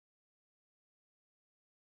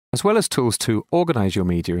As well as tools to organize your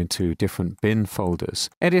media into different bin folders,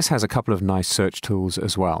 Edius has a couple of nice search tools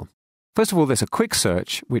as well. First of all, there's a quick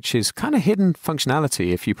search, which is kind of hidden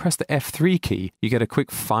functionality. If you press the F3 key, you get a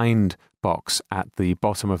quick find box at the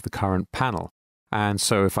bottom of the current panel. And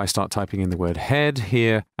so if I start typing in the word head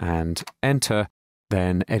here and enter,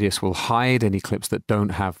 then Edius will hide any clips that don't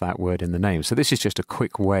have that word in the name. So this is just a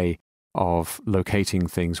quick way of locating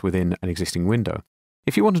things within an existing window.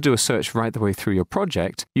 If you want to do a search right the way through your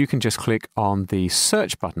project, you can just click on the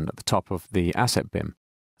search button at the top of the asset bin.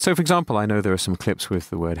 So for example, I know there are some clips with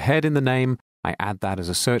the word head in the name. I add that as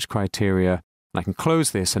a search criteria, and I can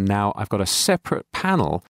close this, and now I've got a separate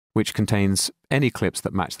panel which contains any clips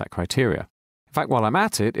that match that criteria. In fact, while I'm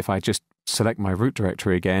at it, if I just select my root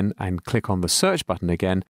directory again and click on the search button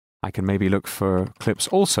again, I can maybe look for clips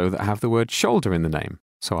also that have the word shoulder in the name.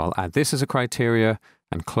 So I'll add this as a criteria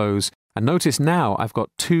and close. And notice now I've got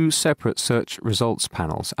two separate search results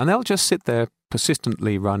panels, and they'll just sit there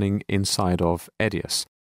persistently running inside of Edius.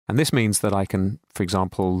 And this means that I can, for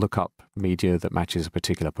example, look up media that matches a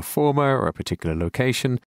particular performer or a particular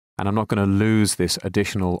location, and I'm not going to lose this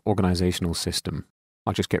additional organizational system.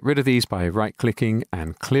 I'll just get rid of these by right-clicking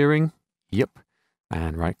and clearing. Yep.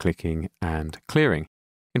 And right-clicking and clearing.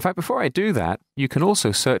 In fact, before I do that, you can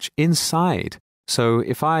also search inside. So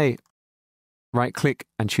if I right-click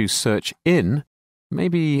and choose Search In,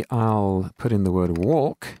 maybe I'll put in the word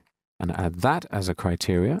walk and add that as a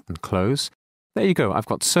criteria and close. There you go. I've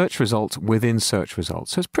got search results within search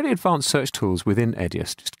results. So it's pretty advanced search tools within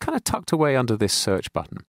Edius, just kind of tucked away under this search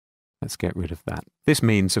button. Let's get rid of that. This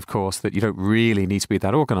means, of course, that you don't really need to be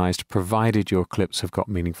that organized, provided your clips have got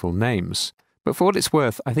meaningful names. But for what it's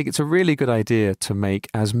worth, I think it's a really good idea to make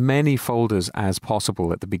as many folders as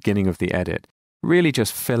possible at the beginning of the edit. Really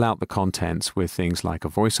just fill out the contents with things like a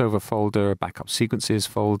voiceover folder, a backup sequences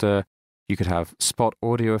folder. You could have spot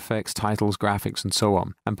audio effects, titles, graphics, and so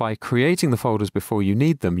on. And by creating the folders before you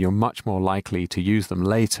need them, you're much more likely to use them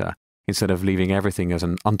later, instead of leaving everything as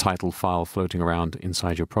an untitled file floating around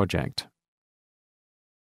inside your project.